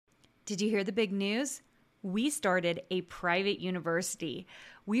Did you hear the big news? We started a private university.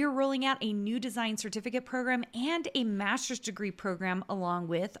 We are rolling out a new design certificate program and a master's degree program along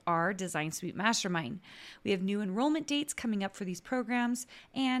with our Design Suite Mastermind. We have new enrollment dates coming up for these programs.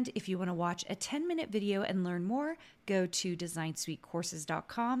 And if you want to watch a 10-minute video and learn more, go to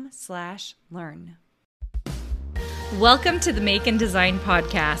designsuitecourses.com/learn. Welcome to the Make and Design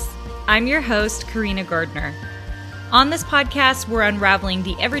Podcast. I'm your host, Karina Gardner. On this podcast, we're unraveling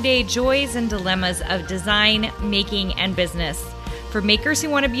the everyday joys and dilemmas of design, making, and business. For makers who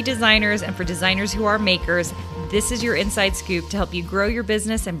want to be designers and for designers who are makers, this is your inside scoop to help you grow your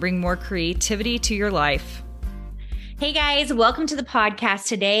business and bring more creativity to your life. Hey guys, welcome to the podcast.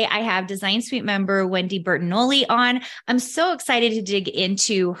 Today I have Design Suite member Wendy Bertagnolli on. I'm so excited to dig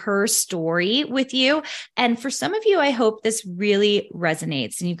into her story with you. And for some of you, I hope this really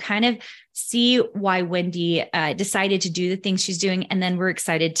resonates and you kind of see why Wendy decided to do the things she's doing. And then we're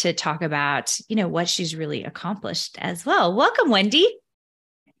excited to talk about, what she's really accomplished as well. Welcome, Wendy.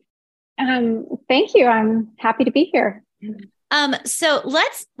 Thank you. I'm happy to be here. So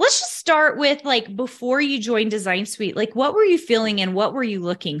let's just start with before you joined Design Suite, what were you feeling and what were you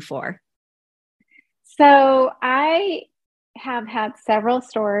looking for? So I have had several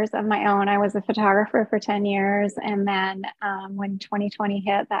stores of my own. I was a photographer for 10 years. And then when 2020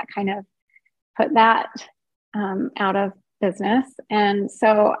 hit, that kind of put that out of business. And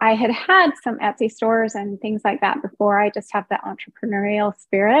so I had some Etsy stores and things like that before. I just have the entrepreneurial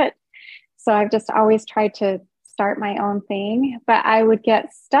spirit. So I've just always tried to start my own thing, but I would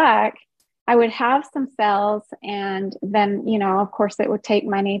get stuck. I would have some sales and then, of course it would take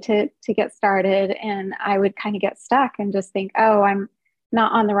money to get started. And I would kind of get stuck and just think, oh, I'm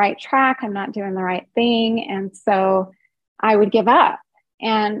not on the right track. I'm not doing the right thing. And so I would give up.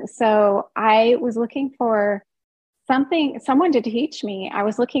 And so I was looking for someone to teach me. I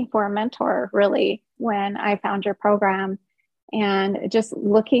was looking for a mentor really when I found your program and just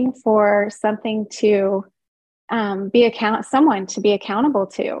looking for something to someone to be accountable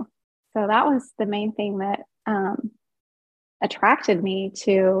to. So that was the main thing that attracted me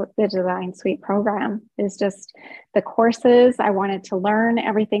to the Design Suite program is just the courses. I wanted to learn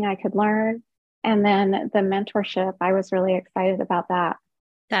everything I could learn. And then the mentorship, I was really excited about that.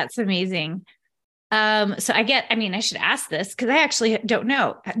 That's amazing. I should ask this because I actually don't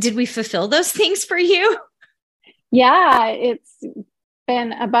know. Did we fulfill those things for you? Yeah, it's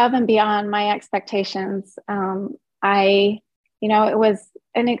been above and beyond my expectations. It was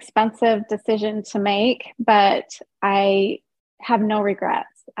an expensive decision to make, but I have no regrets.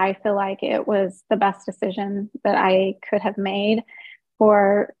 I feel like it was the best decision that I could have made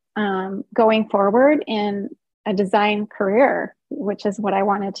for going forward in a design career, which is what I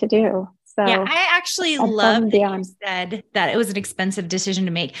wanted to do. So yeah, I actually love that you said that it was an expensive decision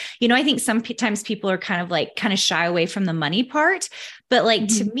to make. I think sometimes people are kind of shy away from the money part, but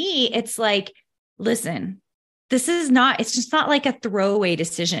to me, it's listen, it's just not like a throwaway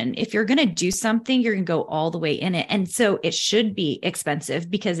decision. If you're going to do something, you're going to go all the way in it. And so it should be expensive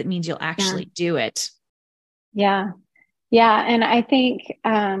because it means you'll actually do it. Yeah. Yeah. And I think,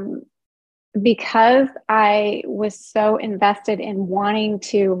 because I was so invested in wanting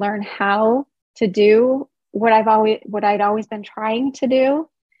to learn how to do what I'd always been trying to do,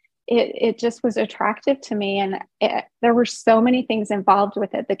 it just was attractive to me. And there were so many things involved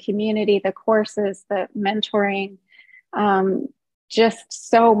with it, the community, the courses, the mentoring, just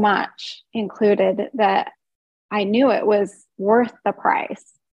so much included that I knew it was worth the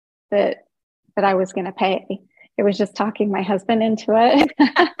price that I was going to pay. It was just talking my husband into it.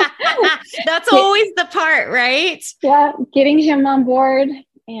 That's always the part, right? Yeah. Getting him on board.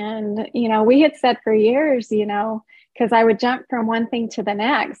 And, we had said for years, because I would jump from one thing to the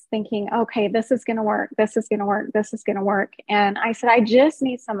next thinking, okay, this is going to work. This is going to work. This is going to work. And I said, I just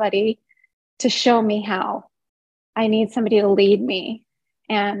need somebody to show me how. I need somebody to lead me.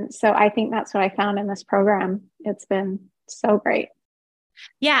 And so I think that's what I found in this program. It's been so great.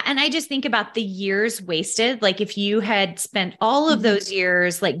 Yeah. And I just think about the years wasted. If you had spent all of those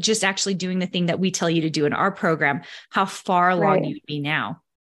years, just actually doing the thing that we tell you to do in our program, how far along you'd be now.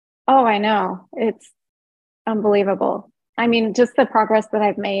 Oh, I know. It's unbelievable. I mean, just the progress that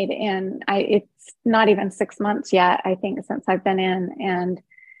I've made it's not even 6 months yet, I think, since I've been in, and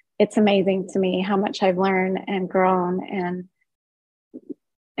it's amazing to me how much I've learned and grown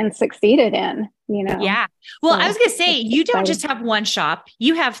and succeeded in, Yeah. Well, I was going to say, you don't just have one shop,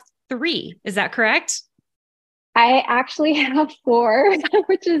 you have 3. Is that correct? I actually have four,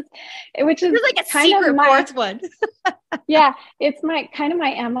 which is You're like a kind of secret my, fourth one. yeah, it's my kind of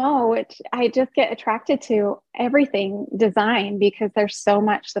my MO, which I just get attracted to everything design because there's so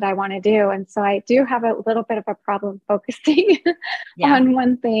much that I want to do. And so I do have a little bit of a problem focusing Yeah. on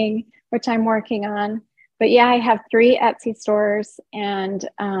one thing, which I'm working on. But yeah, I have three Etsy stores and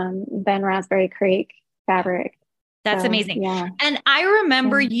then Raspberry Creek fabric. That's So amazing. yeah. And I Yeah.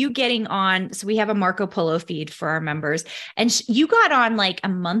 remember you getting on. So we have a Marco Polo feed for our members, and you got on like a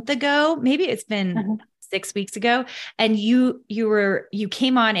month ago. Maybe it's been Uh-huh. 6 weeks ago. And you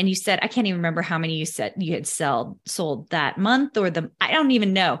came on and you said, I can't even remember how many you said you had sold that month I don't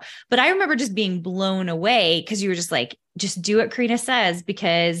even know. But I remember just being blown away because you were just like, just do what Karina says,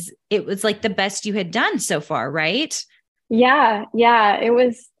 because it was like the best you had done so far, right? Yeah. Yeah. It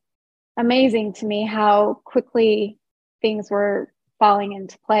was amazing to me how quickly things were falling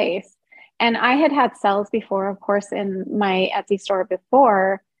into place. And I had had sales before, of course, in my Etsy store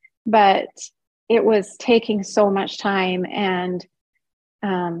before, but it was taking so much time and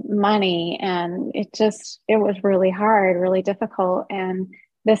money. And it was really hard, really difficult. And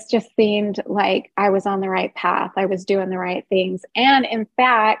this just seemed like I was on the right path. I was doing the right things. And in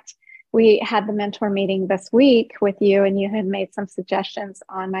fact, we had the mentor meeting this week with you, and you had made some suggestions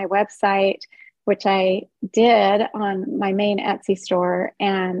on my website, which I did on my main Etsy store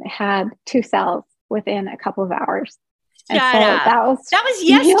and had two sales within a couple of hours. And Shut so up. That was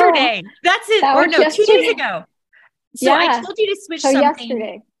you know, yesterday. That's it. that Or was no, 2 days yesterday. ago. So I Yeah. told you to switch So something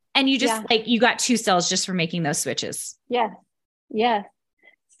yesterday. and you just Yeah. like, you got two cells just for making those switches. Yes. Yes.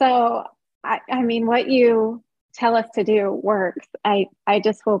 So I mean, what you tell us to do works. I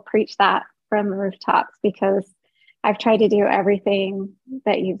just will preach that from the rooftops because I've tried to do everything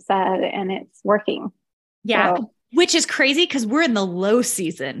that you've said and it's working. Yeah. So Which is crazy because we're in the low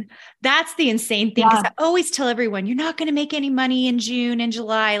season. That's the insane thing. Because yeah, I always tell everyone, you're not going to make any money in June and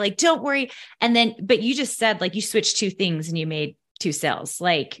July. Like, don't worry. And then, but you just said like you switched two things and you made two sales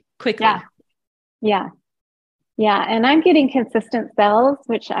like quickly. yeah, yeah, yeah. And I'm getting consistent sales,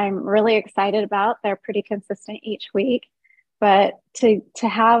 which I'm really excited about. They're pretty consistent each week. But to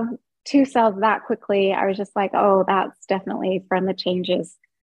have two sales that quickly, I was just like, oh, that's definitely from the changes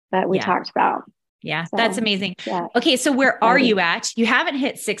that we Yeah. talked about. Yeah, that's So amazing. yeah, Okay, so where are excited. you at? You haven't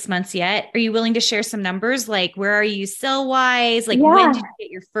hit 6 months yet. Are you willing to share some numbers? Like, where are you sell wise? Like, when did Yeah. you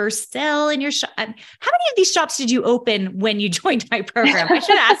get your first sell in your shop? How many of these shops did you open when you joined my program? I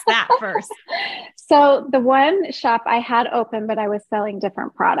should ask that first. So the one shop I had open, but I was selling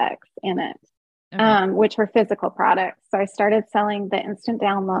different products in it, Okay. which were physical products. So I started selling the instant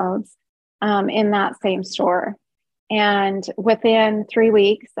downloads in that same store. And within 3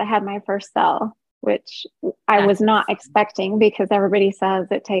 weeks, I had my first sell, which I That's was not expecting because everybody says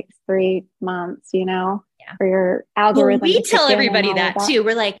it takes 3 months, yeah. for your Well, algorithm we to kick tell in and everybody all of that that. too.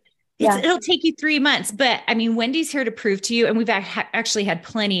 We're like, Yeah. it'll take you 3 months. But I mean, Wendy's here to prove to you. And we've actually had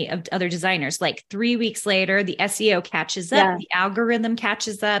plenty of other designers. Like 3 weeks later, the SEO catches up, Yeah. the algorithm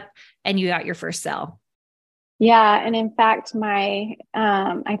catches up, and you got your first sell. Yeah. And in fact, I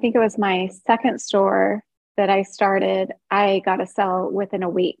think it was my second store that I started, I got a sell within a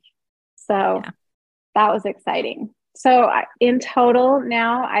week. So Yeah. that was exciting. So in total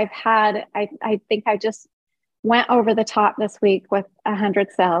now I think I just went over the top this week with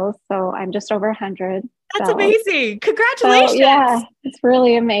 100 sales. So I'm just over 100 That's sales. amazing. So yeah, Congratulations. it's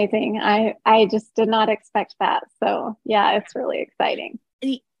really amazing. I just did not expect that. So yeah, it's really exciting.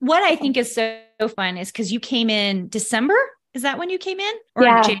 What I think is so fun is because you came in December. Is that when you came in, or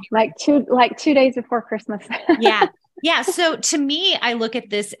Yeah, January? like 2 days before Christmas. Yeah. Yeah. So to me, I look at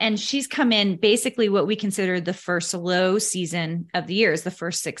this and she's come in basically what we consider the first low season of the year, is the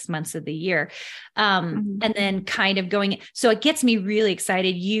first 6 months of the year. And then kind of going. So it gets me really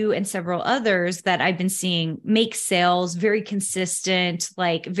excited. You and several others that I've been seeing make sales very consistent,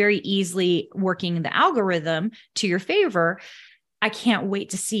 like very easily working the algorithm to your favor. I can't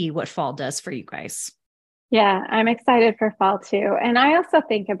wait to see what fall does for you guys. Yeah, I'm excited for fall too. And I also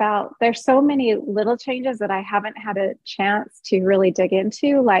think about there's so many little changes that I haven't had a chance to really dig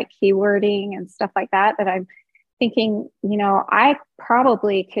into, like keywording and stuff like that, that I'm thinking, I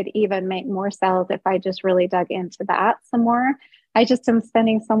probably could even make more sales if I just really dug into that some more. I just am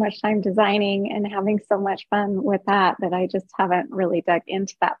spending so much time designing and having so much fun with that I just haven't really dug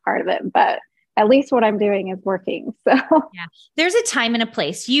into that part of it. But at least what I'm doing is working. So Yeah. There's a time and a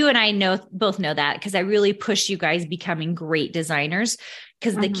place. You and I both know that because I really push you guys becoming great designers,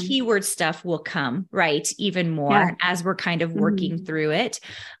 because the keyword stuff will come, right? Even more as we're kind of working through it.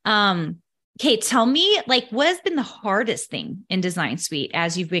 Okay, tell me, like, what has been the hardest thing in Design Suite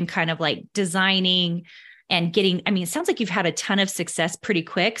as you've been kind of like designing and getting, I mean, it sounds like you've had a ton of success pretty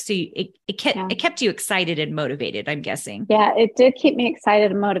quick. So it kept you excited and motivated, I'm guessing. Yeah, it did keep me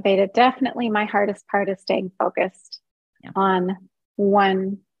excited and motivated. Definitely my hardest part is staying focused on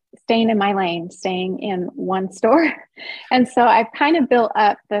staying in my lane, staying in one store. And so I've kind of built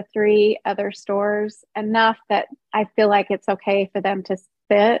up the 3 other stores enough that I feel like it's okay for them to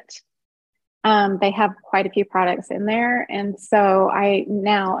sit. They have quite a few products in there. And so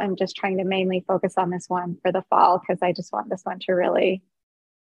I'm just trying to mainly focus on this one for the fall, because I just want this one to really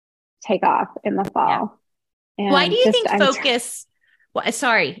take off in the fall. Yeah. Why do you think focus? Well,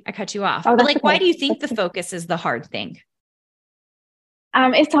 sorry, I cut you off. Oh, but like, okay. Why do you think the focus is the hard thing?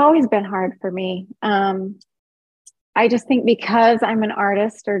 It's always been hard for me. I just think because I'm an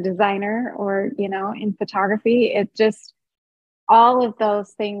artist or designer or, in photography, it just, all of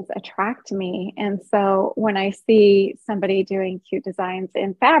those things attract me. And so when I see somebody doing cute designs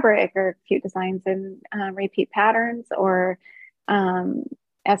in fabric or cute designs in repeat patterns or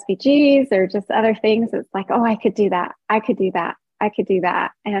SVGs or just other things, it's like, oh, I could do that. I could do that. I could do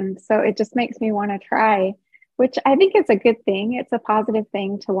that. And so it just makes me want to try, which I think is a good thing. It's a positive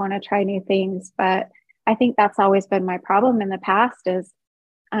thing to want to try new things. But I think that's always been my problem in the past is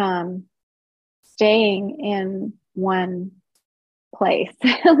staying in one place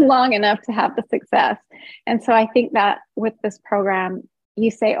long enough to have the success. And so I think that with this program,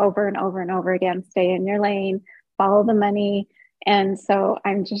 you say over and over and over again, stay in your lane, follow the money. And so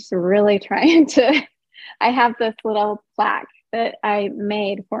I'm just really trying to, I have this little plaque that I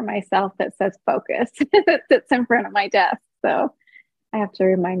made for myself that says focus that sits in front of my desk. So I have to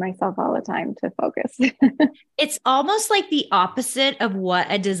remind myself all the time to focus. It's almost like the opposite of what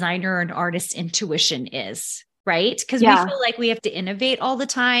a designer or an artist's intuition is, right? Because we feel like we have to innovate all the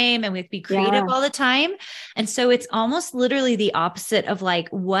time and we have to be creative all the time. And so it's almost literally the opposite of like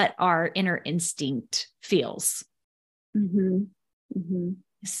what our inner instinct feels. Mm-hmm. Mm-hmm.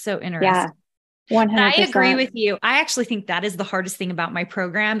 So interesting. Yeah. 100%. I agree with you. I actually think that is the hardest thing about my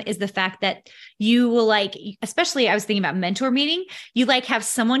program is the fact that you will like, especially I was thinking about mentor meeting, you like have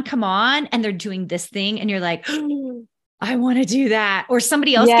someone come on and they're doing this thing and you're like, oh, I want to do that. Or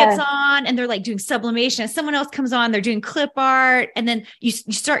somebody else gets on and they're like doing sublimation. Someone else comes on, they're doing clip art. And then you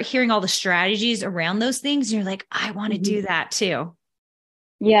start hearing all the strategies around those things. And you're like, I want to do that too.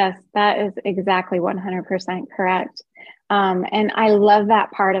 Yes, that is exactly 100% correct. And I love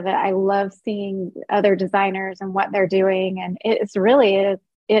that part of it. I love seeing other designers and what they're doing. And it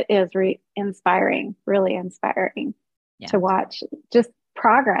is inspiring, really inspiring to watch just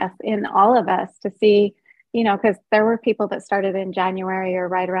progress in all of us to see, because there were people that started in January or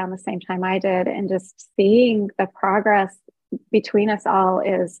right around the same time I did. And just seeing the progress between us all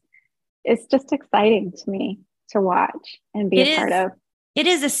it's just exciting to me to watch and be a part of. It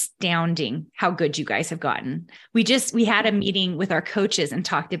is astounding how good you guys have gotten. We had a meeting with our coaches and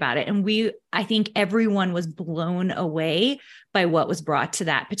talked about it. And I think everyone was blown away by what was brought to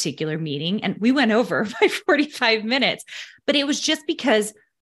that particular meeting. And we went over by 45 minutes, but it was just because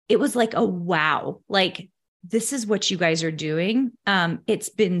it was like a wow, like this is what you guys are doing. It's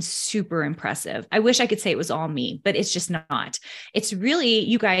been super impressive. I wish I could say it was all me, but it's just not. It's really,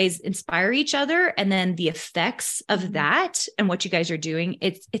 you guys inspire each other. And then the effects of that and what you guys are doing,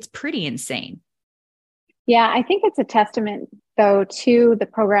 it's pretty insane. Yeah, I think it's a testament though to the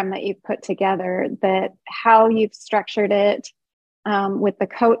program that you've put together, that how you've structured it, with the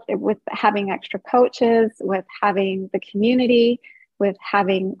coach, with having extra coaches, with having the community, with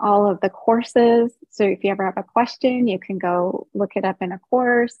having all of the courses. So if you ever have a question, you can go look it up in a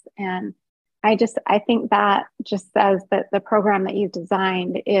course. And I think that just says that the program that you've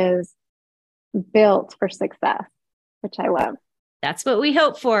designed is built for success, which I love. That's what we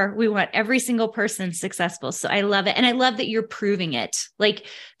hope for. We want every single person successful. So I love it. And I love that you're proving it, like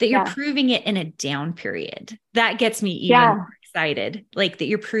that you're proving it in a down period. That gets me even more excited, like that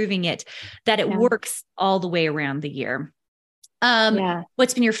you're proving it, that it works all the way around the year.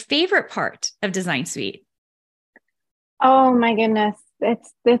 What's been your favorite part of Design Suite? Oh my goodness.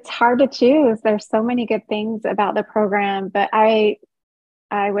 It's hard to choose. There's so many good things about the program, but I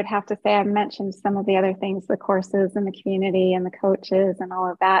would have to say I mentioned some of the other things, the courses and the community and the coaches and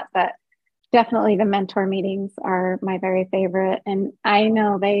all of that, but definitely the mentor meetings are my very favorite. And I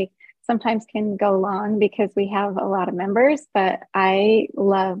know they sometimes can go long because we have a lot of members, but I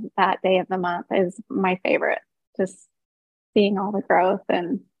love that day of the month is my favorite. Just seeing all the growth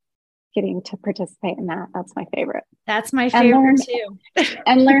and getting to participate in that. That's my favorite. That's my And favorite learn, too.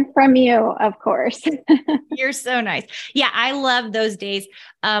 and learn from you, of course. You're so nice. Yeah, I love those days.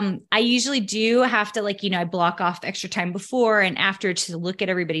 I usually do have to I block off extra time before and after to look at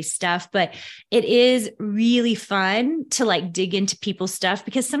everybody's stuff, but it is really fun to dig into people's stuff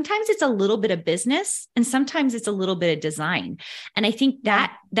because sometimes it's a little bit of business and sometimes it's a little bit of design. And I think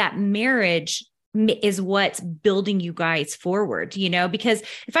that marriage is what's building you guys forward, because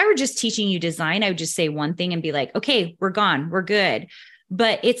if I were just teaching you design, I would just say one thing and be like, okay, we're gone, we're good.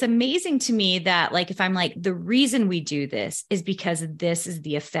 But it's amazing to me that if I'm the reason we do this is because this is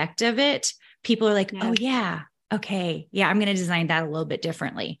the effect of it. People are like, oh yeah, okay. Yeah. I'm going to design that a little bit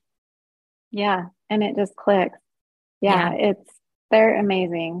differently. Yeah. And it just clicks. Yeah. They're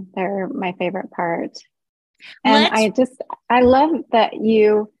amazing. They're my favorite part. And I love that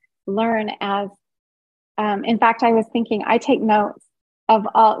you learn as, in fact, I was thinking, I take notes of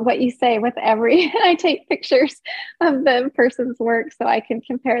all what you say with I take pictures of the person's work so I can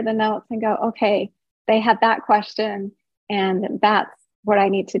compare the notes and go, okay, they had that question and that's what I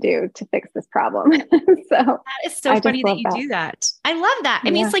need to do to fix this problem. So that is so funny that you do that. I love that. I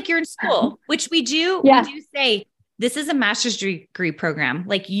mean, it's like you're in school, which we do. Yeah. We do say this is a master's degree program.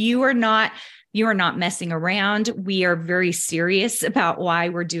 You are not messing around. We are very serious about why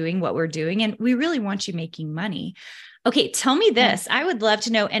we're doing what we're doing. And we really want you making money. Okay. Tell me this. I would love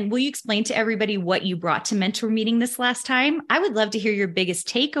to know. And will you explain to everybody what you brought to mentor meeting this last time? I would love to hear your biggest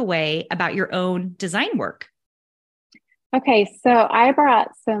takeaway about your own design work. Okay. So I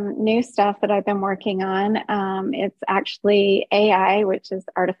brought some new stuff that I've been working on. It's actually AI, which is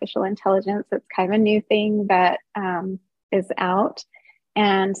artificial intelligence. It's kind of a new thing that is out.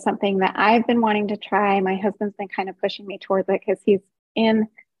 And something that I've been wanting to try. My husband's been kind of pushing me towards it because he's in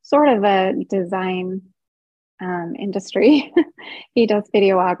sort of a design industry. He does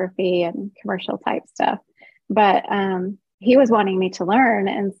videography and commercial type stuff. But he was wanting me to learn.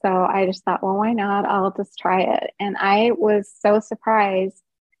 And so I just thought, well, why not? I'll just try it. And I was so surprised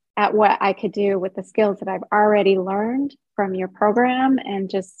at what I could do with the skills that I've already learned from your program and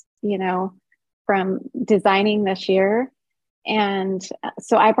just, from designing this year. And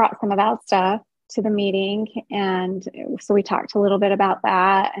so I brought some of that stuff to the meeting. And so we talked a little bit about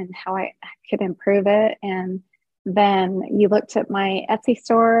that and how I could improve it. And then you looked at my Etsy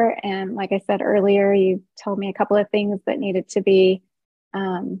store. And like I said earlier, you told me a couple of things that needed to be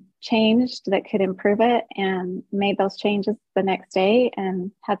changed that could improve it, and made those changes the next day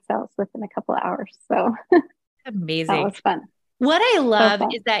and had sales within a couple of hours. So amazing. That was fun. What I love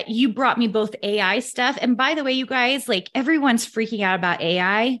is that you brought me both AI stuff. And by the way, you guys, everyone's freaking out about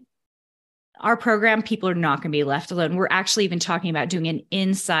AI. Our program, people are not going to be left alone. We're actually even talking about doing an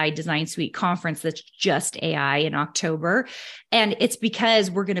inside Design Suite conference that's just AI in October. And it's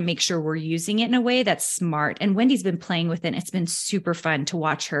because we're going to make sure we're using it in a way that's smart. And Wendy's been playing with it. It's been super fun to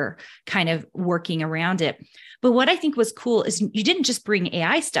watch her kind of working around it. But what I think was cool is you didn't just bring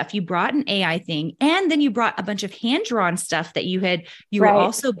AI stuff. You brought an AI thing, and then you brought a bunch of hand-drawn stuff that you were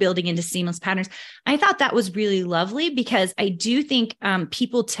also building into seamless patterns. I thought that was really lovely because I do think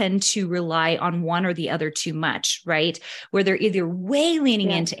people tend to rely on one or the other too much, right? Where they're either way leaning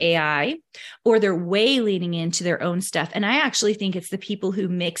into AI or they're way leaning into their own stuff. And I actually think it's the people who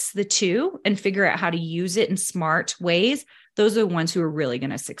mix the two and figure out how to use it in smart ways. Those are the ones who are really going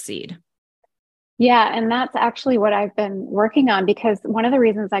to succeed. Yeah. And that's actually what I've been working on, because one of the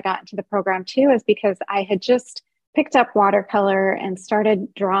reasons I got into the program too is because I had just picked up watercolor and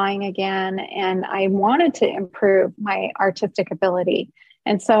started drawing again. And I wanted to improve my artistic ability.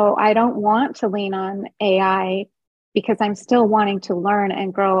 And so I don't want to lean on AI because I'm still wanting to learn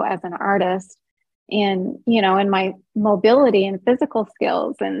and grow as an artist in my mobility and physical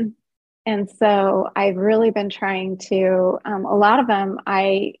skills. And so I've really been trying to, a lot of them,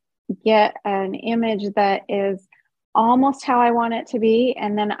 I get an image that is almost how I want it to be,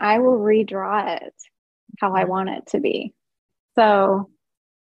 and then I will redraw it how I want it to be. So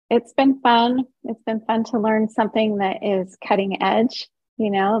it's been fun. It's been fun to learn something that is cutting edge,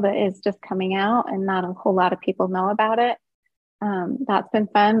 that is just coming out and not a whole lot of people know about it. That's been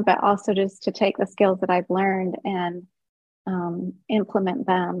fun, but also just to take the skills that I've learned and implement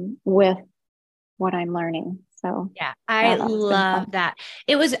them with what I'm learning. So yeah, I love that.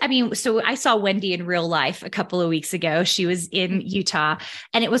 So I saw Wendy in real life a couple of weeks ago. She was in Utah,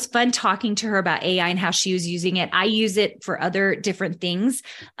 and it was fun talking to her about AI and how she was using it. I use it for other different things,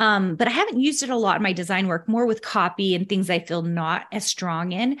 but I haven't used it a lot in my design work, more with copy and things I feel not as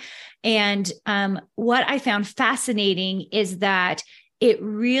strong in. And what I found fascinating is that it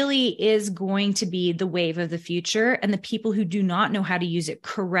really is going to be the wave of the future. And the people who do not know how to use it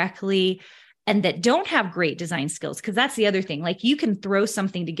correctly and that don't have great design skills, because that's the other thing. Like, you can throw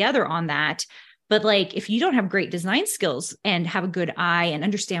something together on that, but like, if you don't have great design skills and have a good eye and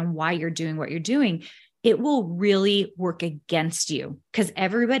understand why you're doing what you're doing, it will really work against you because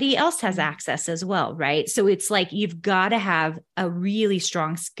everybody else has access as well, right? So it's like, you've got to have a really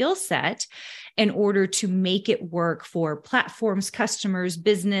strong skill set in order to make it work for platforms, customers,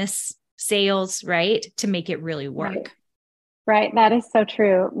 business, sales, right? To make it really work. Right. That is so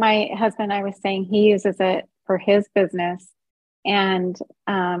true. My husband, I was saying, he uses it for his business. And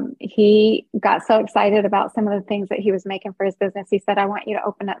he got so excited about some of the things that he was making for his business. He said, I want you to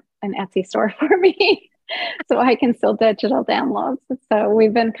open up an Etsy store for me so I can sell digital downloads. So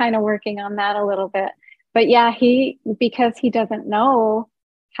we've been kind of working on that a little bit. But yeah, because he doesn't know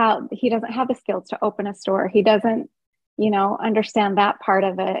how, he doesn't have the skills to open a store. He doesn't, understand that part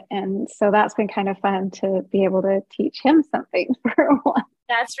of it. And so that's been kind of fun to be able to teach him something for a while.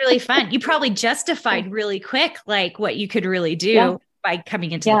 That's really fun. You probably justified really quick, like what you could really do by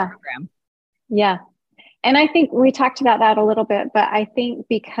coming into the program. Yeah. And I think we talked about that a little bit, but I think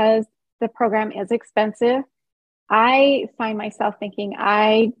because the program is expensive, I find myself thinking,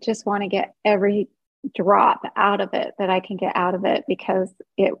 I just want to get every drop out of it that I can get out of it because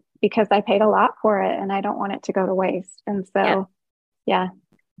I paid a lot for it and I don't want it to go to waste. And so,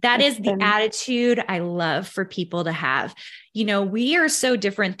 that is the attitude I love for people to have. We are so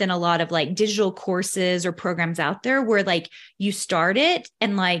different than a lot of like digital courses or programs out there where like you start it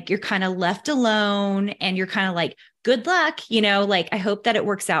and like you're kind of left alone and you're kind of like, good luck, like, I hope that it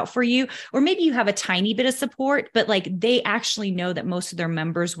works out for you. Or maybe you have a tiny bit of support, but like they actually know that most of their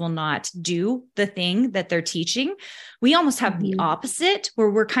members will not do the thing that they're teaching. We almost have the opposite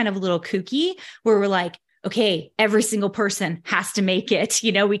where we're kind of a little kooky, where we're like, okay, every single person has to make it.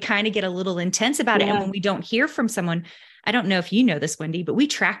 We kind of get a little intense about it. And when we don't hear from someone, I don't know if you know this, Wendy, but we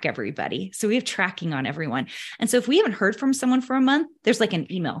track everybody. So we have tracking on everyone. And so if we haven't heard from someone for a month, there's like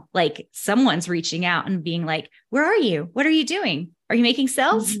an email, like someone's reaching out and being like, where are you? What are you doing? Are you making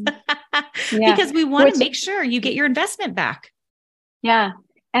sales? Because we want to make sure you get your investment back. Yeah.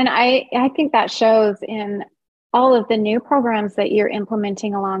 And I think that shows in all of the new programs that you're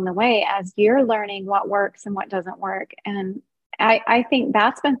implementing along the way as you're learning what works and what doesn't work. And I think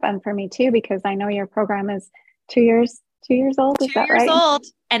that's been fun for me too, because I know your program is 2 years old. Is that right? 2 years old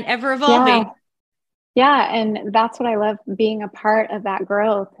and ever evolving. Yeah. And that's what I love. Being a part of that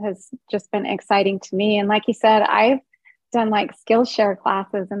growth has just been exciting to me. And like you said, I've done like Skillshare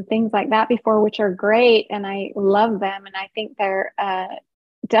classes and things like that before, which are great. And I love them. And I think they're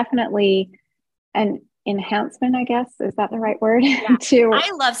definitely an enhancement, I guess. Is that the right word?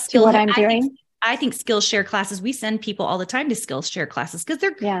 I love to what I'm doing. I think Skillshare classes, we send people all the time to Skillshare classes because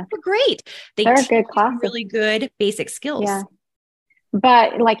they're great. They're good classes. Really good basic skills. Yeah.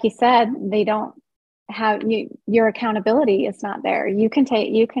 But like you said, they don't have your accountability is not there. You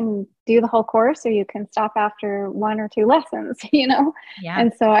can do the whole course or you can stop after 1 or 2 lessons, Yeah.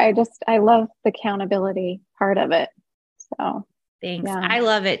 And so I love the accountability part of it. So thanks. Yeah. I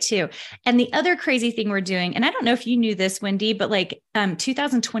love it too. And the other crazy thing we're doing, and I don't know if you knew this, Wendy, but like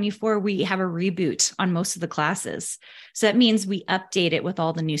 2024, we have a reboot on most of the classes. So that means we update it with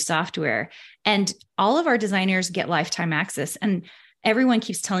all the new software and all of our designers get lifetime access. And everyone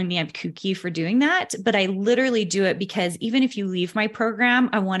keeps telling me I'm kooky for doing that, but I literally do it because even if you leave my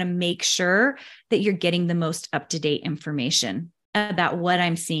program, I want to make sure that you're getting the most up-to-date information about what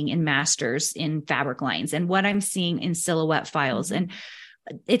I'm seeing in masters in fabric lines and what I'm seeing in silhouette files. And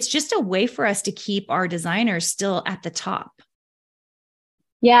it's just a way for us to keep our designers still at the top.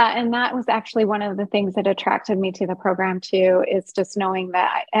 Yeah. And that was actually one of the things that attracted me to the program too, is just knowing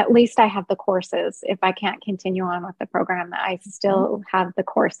that at least I have the courses. If I can't continue on with the program, that I still have the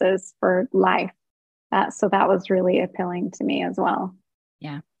courses for life. So that was really appealing to me as well.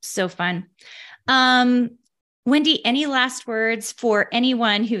 Yeah. So fun. Wendy, any last words for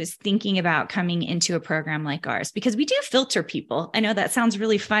anyone who is thinking about coming into a program like ours? Because we do filter people. I know that sounds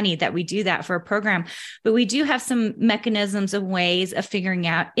really funny that we do that for a program, but we do have some mechanisms of ways of figuring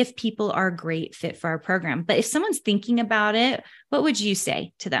out if people are a great fit for our program. But if someone's thinking about it, what would you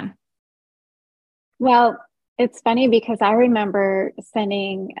say to them? Well, it's funny because I remember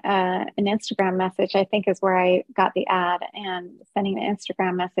sending an Instagram message, I think is where I got the ad, and sending an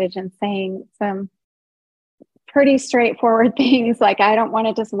Instagram message and saying some pretty straightforward things like, I don't want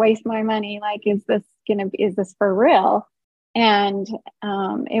to just waste my money. Like, is this for real? And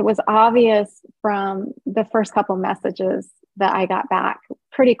it was obvious from the first couple messages that I got back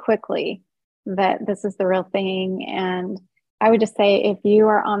pretty quickly that this is the real thing. And I would just say, if you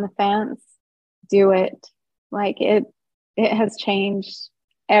are on the fence, do it. Like it has changed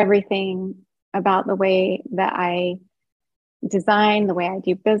everything about the way that I design, the way I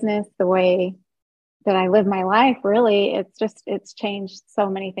do business, the way that I live my life. Really, it's changed so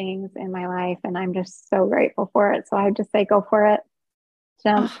many things in my life, and I'm just so grateful for it. So I would just say, go for it.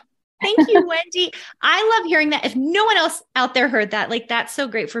 Jump. Oh, thank you, Wendy. I love hearing that. If no one else out there heard that, like, that's so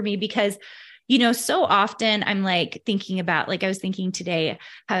great for me because, so often I'm like thinking about, like I was thinking today,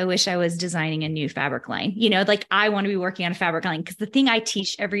 how I wish I was designing a new fabric line, like I want to be working on a fabric line because the thing I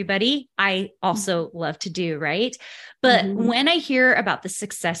teach everybody, I also love to do. Right. But when I hear about the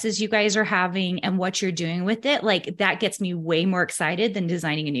successes you guys are having and what you're doing with it, like that gets me way more excited than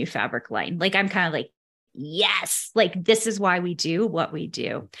designing a new fabric line. Like I'm kind of like, yes, like this is why we do what we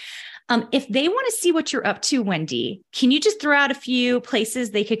do. If they want to see what you're up to, Wendy, can you just throw out a few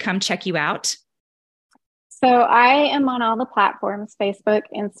places they could come check you out? So I am on all the platforms, Facebook,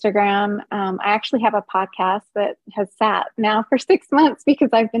 Instagram. I actually have a podcast that has sat now for 6 months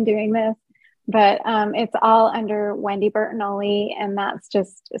because I've been doing this, but it's all under Wendy Bertagnolli, and that's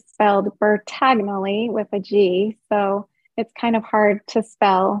just spelled Bertagnolli with a G. So it's kind of hard to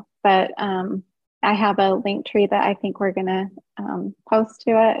spell, but I have a link tree that I think we're going to post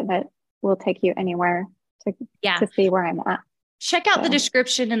to it that will take you anywhere to see where I'm at. Check out the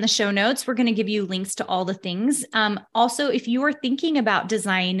description in the show notes. We're going to give you links to all the things. Also, if you are thinking about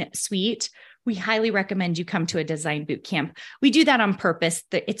Design Suite, we highly recommend you come to a design boot camp. We do that on purpose.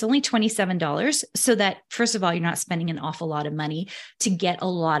 It's only $27 so that, first of all, you're not spending an awful lot of money to get a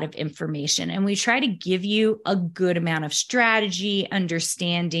lot of information. And we try to give you a good amount of strategy,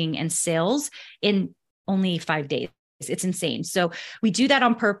 understanding, and sales in only 5 days. It's insane. So we do that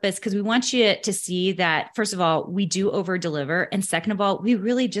on purpose because we want you to see that, first of all, we do over deliver. And second of all, we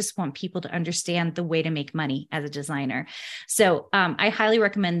really just want people to understand the way to make money as a designer. So I highly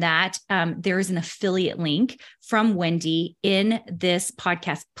recommend that. There is an affiliate link from Wendy in this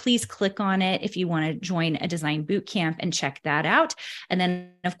podcast. Please click on it if you want to join a design boot camp and check that out. And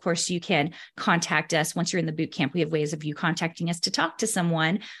then, of course, you can contact us once you're in the boot camp. We have ways of you contacting us to talk to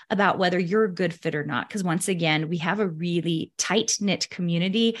someone about whether you're a good fit or not. Because once again, we have a really tight-knit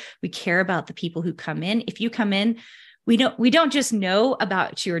community. We care about the people who come in. If you come in, we don't just know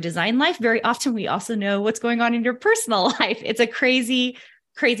about your design life. Very often, we also know what's going on in your personal life. It's a crazy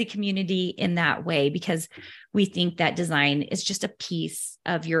community in that way because we think that design is just a piece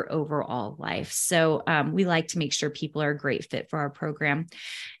of your overall life. So we like to make sure people are a great fit for our program,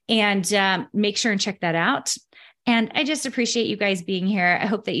 and make sure and check that out. And I just appreciate you guys being here. I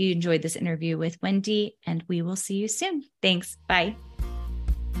hope that you enjoyed this interview with Wendy, and we will see you soon. Thanks. Bye.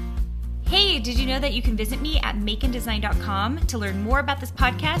 Hey, did you know that you can visit me at makeanddesign.com to learn more about this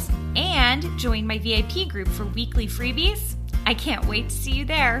podcast and join my VIP group for weekly freebies? I can't wait to see you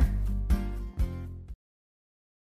there.